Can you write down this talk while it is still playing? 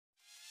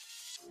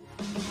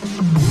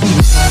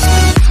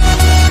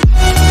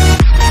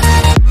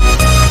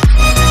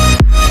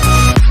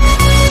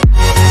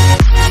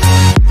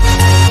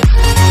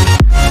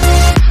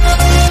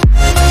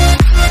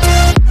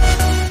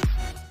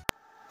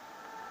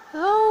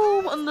Hello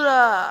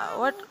বন্ধুরা,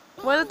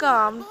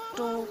 welcome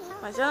to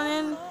my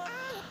channel.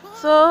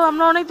 So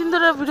আমরা অনেক দিন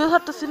ধরে ভিডিও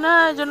ছাড়তেছি না,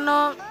 এই জন্য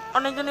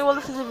অনেকজনই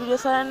বলতেছে যে ভিডিও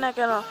ছাড়েন না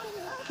কেন,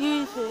 কী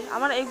হয়েছে।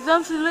 আমার এক্সাম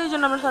ছিল, এই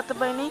জন্য আমরা ছাড়তে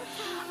পারিনি।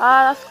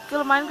 আর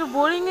আজকাল মাইন্ডক্রাফট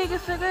বোরিং হয়ে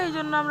গেছে, এই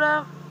জন্য আমরা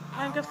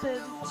মাইন্ডক্রাফট ছেড়ে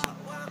দিচ্ছি,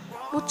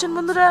 বুঝছেন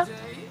বন্ধুরা।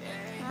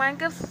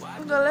 মাইন্ডক্রাফট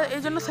গেলে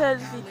এই জন্য ছেড়ে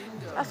দিচ্ছি।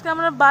 আজকে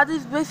আমরা বাদি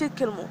বেসিক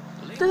খেলবো।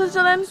 তো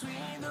চলেন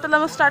তাহলে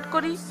আমরা স্টার্ট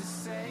করি।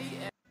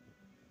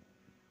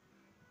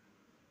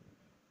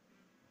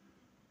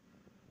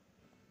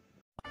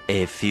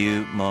 A few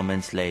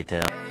moments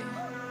later.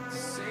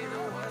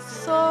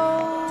 So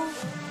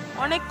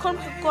অনেকক্ষণ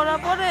করার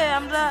পরে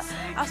আমরা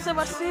আসতে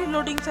পারছি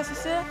লোডিং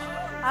আসছে।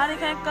 আর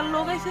এখানে একটা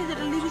লোক আছে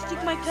যেটা লিপস্টিক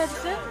মাইক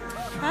খেয়েছে।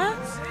 হ্যাঁ,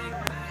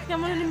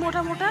 কেমন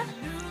মোটা মোটা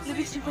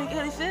লিপস্টিক মাইক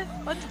খেয়েছে।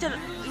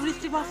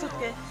 লিপস্টিক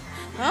মাকসুদকে।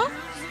 হ্যাঁ,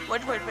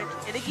 ওয়েট ওয়েট ওয়েট,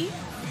 এটা কি?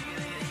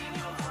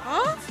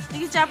 হ্যাঁ,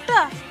 দেখি চাপটা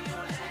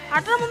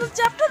আটার মতন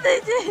চাপটা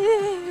দিয়েছে।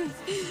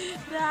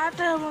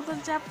 আটার মতন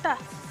চাপটা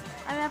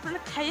আমি আপনারা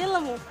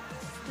খাইয়ালাম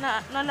না,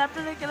 নাহলে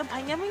আপনারা কেন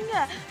ভাঙ্গা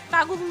ভাঙ্গা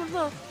কাগজ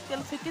মতো কেন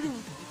ফেঁকে দিন।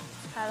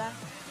 সারা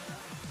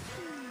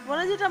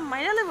বলে যেটা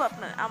মাইরা নেবো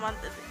আপনার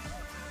আমাদের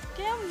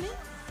কেমনি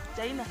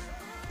যাই না।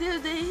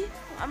 দেখি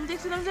আমি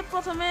দেখছিলাম যে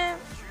প্রথমে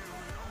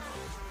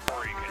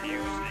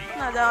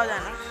না যাওয়া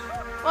যায় না।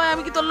 ওই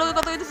আমি কি তোর লোকে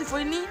কথা বলতেছি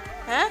ফইনি?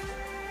 হ্যাঁ,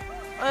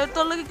 ওই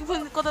তোর লোকে কি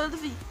কথা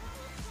বলতেছি?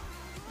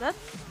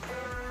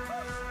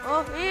 ও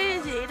এই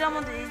যে এটা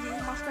আমাদের এই যে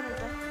মাঝখানে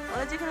এটা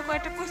ওরা যেখানে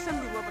কয়েকটা কোয়েশ্চেন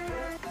দিব আপনাকে।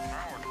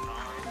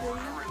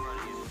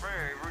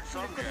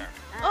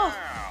 ও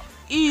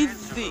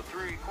ইজি,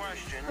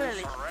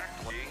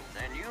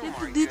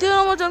 কিন্তু দ্বিতীয়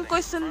নম্বর যখন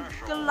কোয়েশ্চেন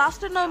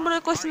লাস্টের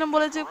নম্বরের কোয়েশ্চেন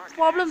বলে যে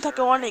প্রবলেম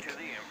থাকে অনেক,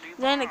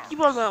 জানি না কি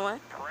প্রবলেম আমার,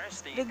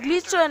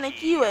 গ্লিচ হয় না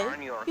কি হয়,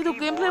 কিন্তু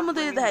গেম প্লের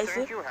মধ্যে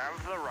দেখাইছে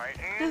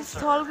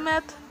সলভ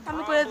ম্যাথ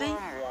আমি করে দিই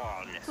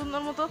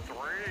সুন্দর মতো।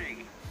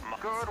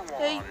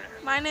 এই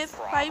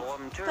 -5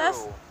 প্লাস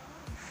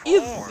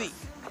ইজি।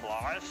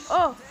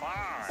 ও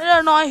এটা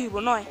 9 হইব,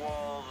 9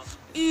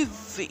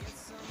 ইজি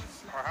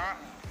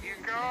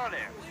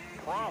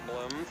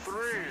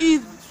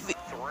ইজি।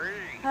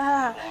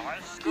 হ্যাঁ,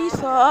 কি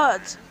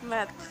সহজ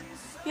ম্যাথ,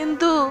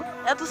 কিন্তু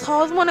এত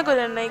সহজ মনে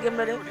করেন না এই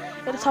গেমটারে।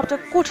 এটা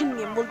সবচেয়ে কঠিন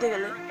গেম বলতে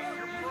গেলে।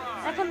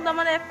 এখন তো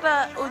আমার একটা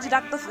ওই যে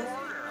ডাকতেছে।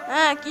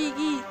 হ্যাঁ, কি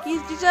কি কি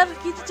টিচার,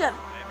 কি টিচার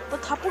তো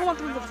থাপ্পড়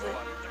মতো বলতেছে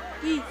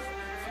কি?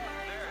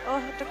 ও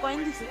একটা কয়েন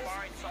দিছে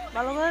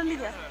ভালো করার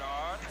লিগা।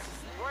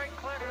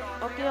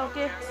 ওকে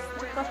ওকে,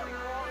 চুপ কর,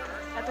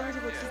 এত কিছু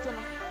করছিস তো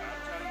না।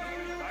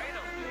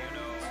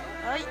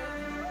 এই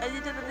এই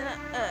যেটা দিন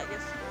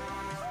গেছে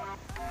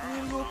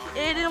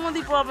এর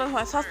মধ্যে প্রবলেম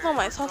হয়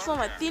সবসময়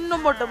সবসময়। 3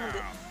 নম্বরটার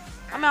মধ্যে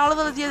আমি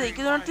আলাদা দিয়ে দিই,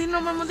 কিন্তু 3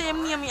 নম্বরের মধ্যে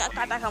এমনি আমি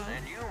কাটা খামো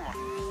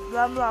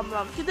রাম রাম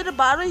রাম, কিন্তু এটা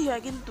 12ই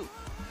হয়, কিন্তু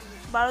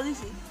 12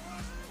 দিছি,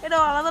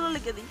 এটাও আলাদা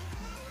লিখে দিই,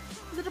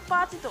 কিন্তু এটা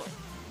 5ই তো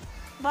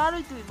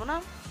 12ই তুইব না,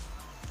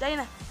 যাই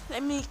না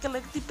এমনি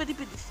টিপে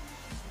টিপে দিস।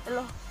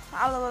 এলো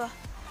আলাদা,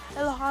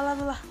 এলো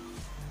আলাদা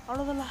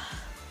আলাদা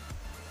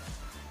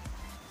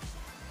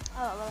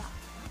আলাদা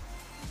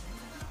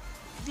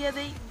দিয়ে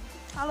দেই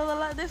আলাদা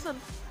দেখছেন।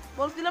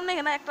 বলছিলাম না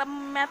এখানে একটা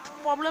ম্যাথ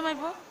প্রবলেম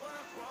আইব,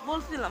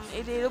 বলছিলাম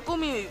এটা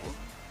এরকমই হইব।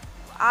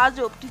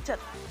 আজব টিচার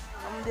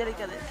আমাদের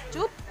এখানে।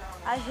 চুপ,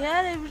 আই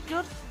হেয়ার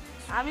এভিটোর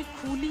আমি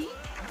খুলি।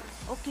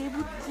 ওকে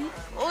বুঝছি,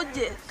 ও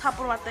যে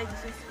থাপড় মারতে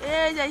দিছে,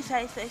 এই যাইছে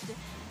আইসে আইসে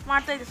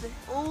মারতে দিছে।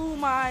 ও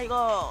মাই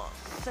গড,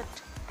 সেট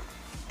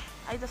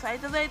আইতাছে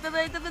আইতাছে আইতাছে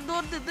আইতাছে,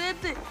 দৌড় দে দৌড়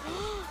দে,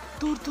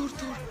 দৌড় দৌড়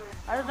দৌড়,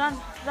 আরে run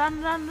run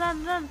run run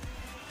run.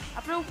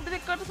 আপনার উপরে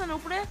দেখতে পাচ্ছেন,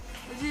 উপরে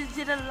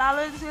যেটা লাল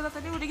হয়ে গেছে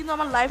ওটা কিন্তু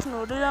আমার লাইফ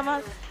নয়, ওটা আমার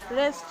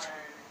রেস্ট,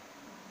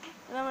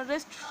 এটা আমার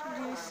রেস্ট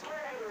জিনিস।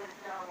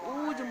 ও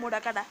যে মোড়া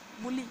কাটা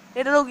বুলি,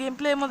 এটারও গেম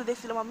প্লের মধ্যে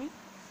দেখছিলাম আমি।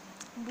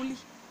 বুলি,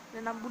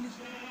 এটার নাম বুলি।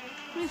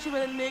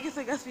 প্রিন্সিপালের মেয়ে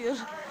গেছে গেছি ওর।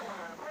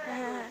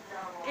 হ্যাঁ,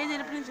 এই যে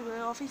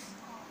প্রিন্সিপালের অফিস।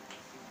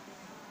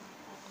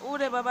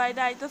 ওরে বাবা,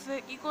 এটা আইতেছে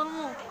কি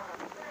করবো।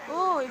 ও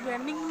এই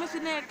ভেন্ডিং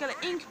মেশিনে একটা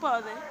ইঙ্ক পাওয়া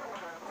যায়,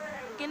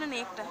 কেন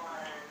নেই একটা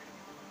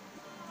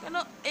কেন?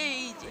 এই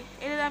যে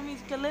এটা আমি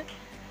গেলে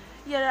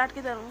ইয়ারে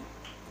আটকে দেবো।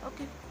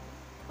 ওকে,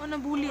 ওখানে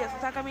ভুলি আছে,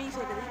 তাকে আমি এই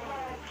সাইডে দিই।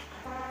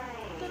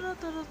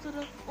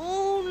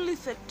 Only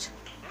set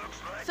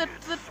set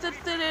set set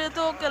set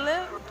তো গেলে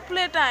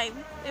প্লে টাইম।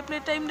 এই প্লে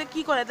টাইমটা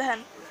কি করে দেখেন,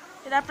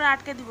 এটা আপনার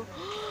আটকে দিব।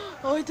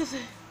 হইতেছে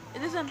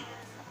দেখছেন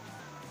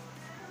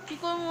কি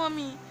করবো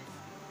আমি,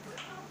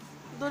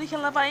 দড়ি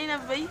খেলনা পারি না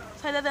ভাই,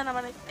 সাইডে দেন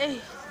আমার। এই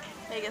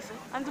হয়ে গেছে,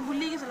 আমি তো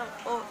ভুলিয়ে গেছিলাম।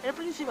 ও এটা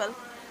প্রিন্সিপাল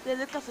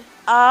দেখতেছে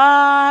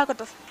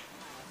করতেছে।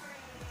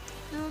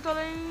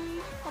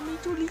 আমি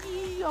চলি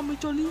আমি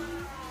চলি,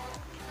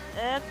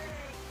 1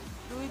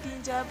 2 3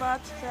 4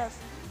 5 6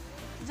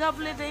 যা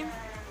প্লে টাইম,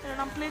 এটার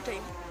নাম প্লে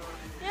টাইম।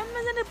 এমনি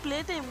জানি প্লে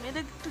টাইম, এটা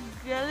একটু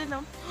গেলে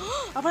নাম।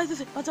 আবার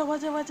আইতেছে, বাঁচা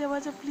বাঁচা বাঁচা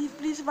বাঁচা, প্লিজ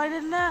প্লিজ বাইরে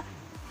না,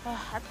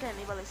 আটকায়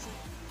নেই বলেছি।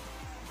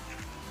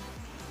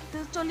 তো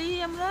চলি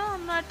আমরা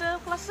অন্য একটা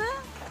ক্লাসে,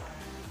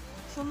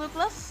 সুন্দর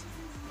ক্লাস।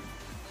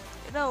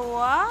 এটা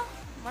ওয়া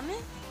মানে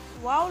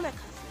ওয়াও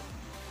লেখা আছে।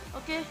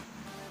 ওকে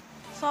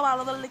সব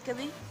আলাদা লিখে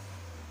দিই,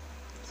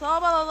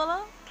 সব আলাদা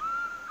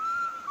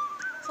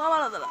সব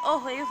আলাদা। ও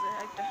হয়ে গেছে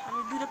একটা, আমি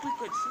 2টা ক্লিক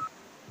করেছি।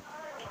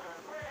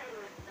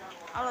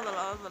 আলাদা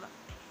আলাদা।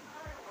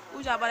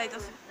 ওই যে আবার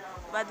আইতাছে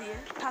বা দিয়ে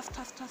ঠাস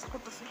ঠাস ঠাস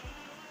করতেছে।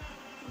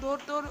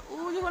 তোর ও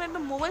যখন একটা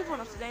মোবাইল ফোন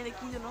আছে জানি না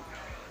কি জন্য,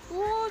 ও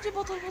যে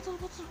বোতল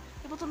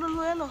এই বোতলটা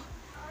লয়ে এলো,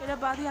 এটা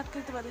বাদি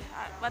আটকাইতে পারে,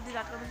 বাদি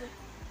আটকানো যায়।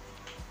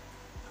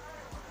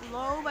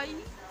 লও ভাই,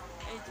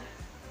 এই যে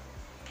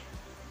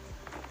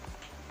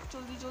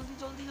জলদি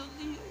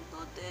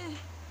তোর দে,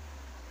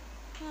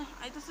 হ্যাঁ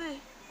আইতাছে,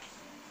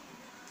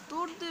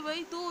 তোর দে ভাই,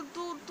 তোর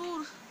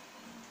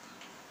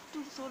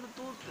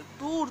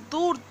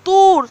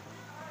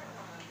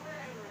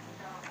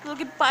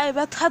তোকে পায়ে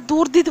ব্যথা,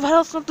 দৌড় দিতে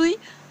পারছ না তুই?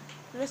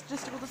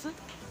 রেস্ট করতেছে,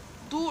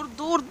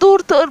 দৌড়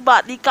তোর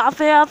বাড়ি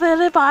কাছে আছে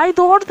রে ভাই,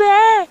 দৌড় দে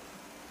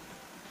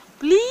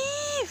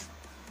প্লিজ।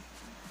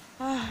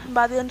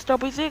 বাদি স্টপ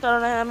হয়েছে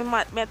কারণ আমি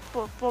ম্যাথ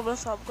প্রবলেম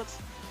সলভ করছি।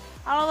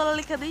 আলাদা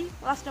লিখে দিই,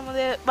 লাস্টের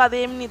মধ্যে বাদে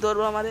এমনি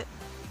দৌড়বো আমাদের,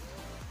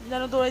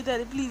 যেন দৌড়াইতে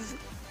পারি প্লিজ।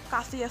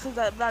 কাছেই আছে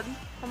বাদি,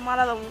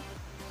 মারা যাবো।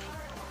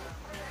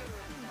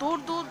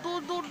 দৌড়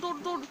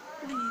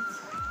প্লিজ,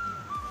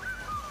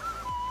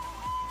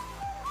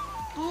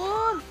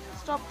 দৌড়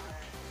stop,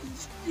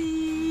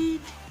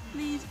 speed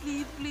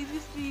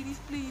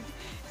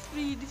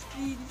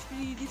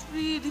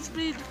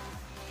speed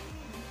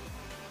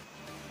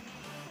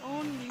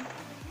only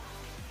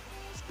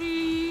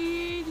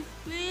speed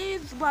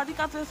please, বাড়ি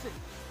কাছে আছে,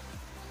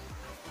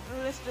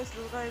 রেস্ট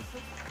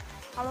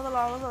আলাদা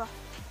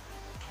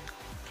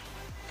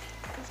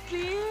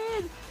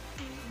স্পিড,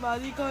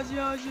 বাড়ি কাছে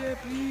আছে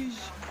please,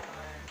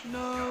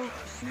 no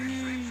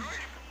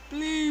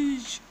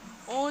please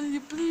only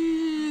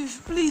please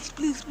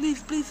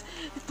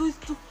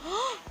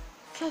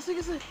শেষ হয়ে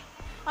গেছে,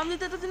 আমি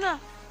যেতে পারছি না,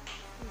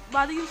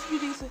 বাড়ি কিন্তু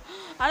স্পিড গেছে।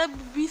 আরে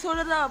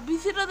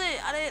বিসিটা দে,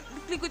 আরে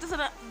ক্লিক করতেছে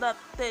না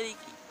দাঁড়িয়ে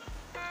কি।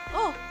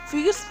 ও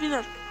ফিগার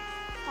স্পিনার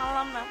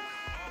পারলাম না।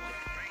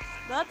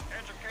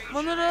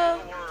 বন্ধুরা,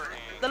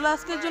 তাহলে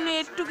আজকের জন্য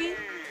একটুকুই।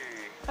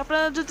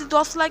 আপনারা যদি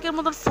 10 লাইকের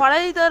মতন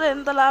ফড়াই দিতে পারেন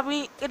তাহলে আমি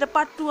এটা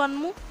পার্ট 2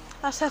 আনবো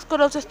আর শেষ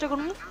করার চেষ্টা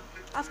করবো।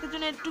 আজকের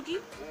জন্য একটুকুই,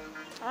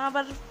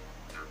 আবার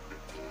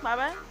বাই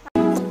বাই।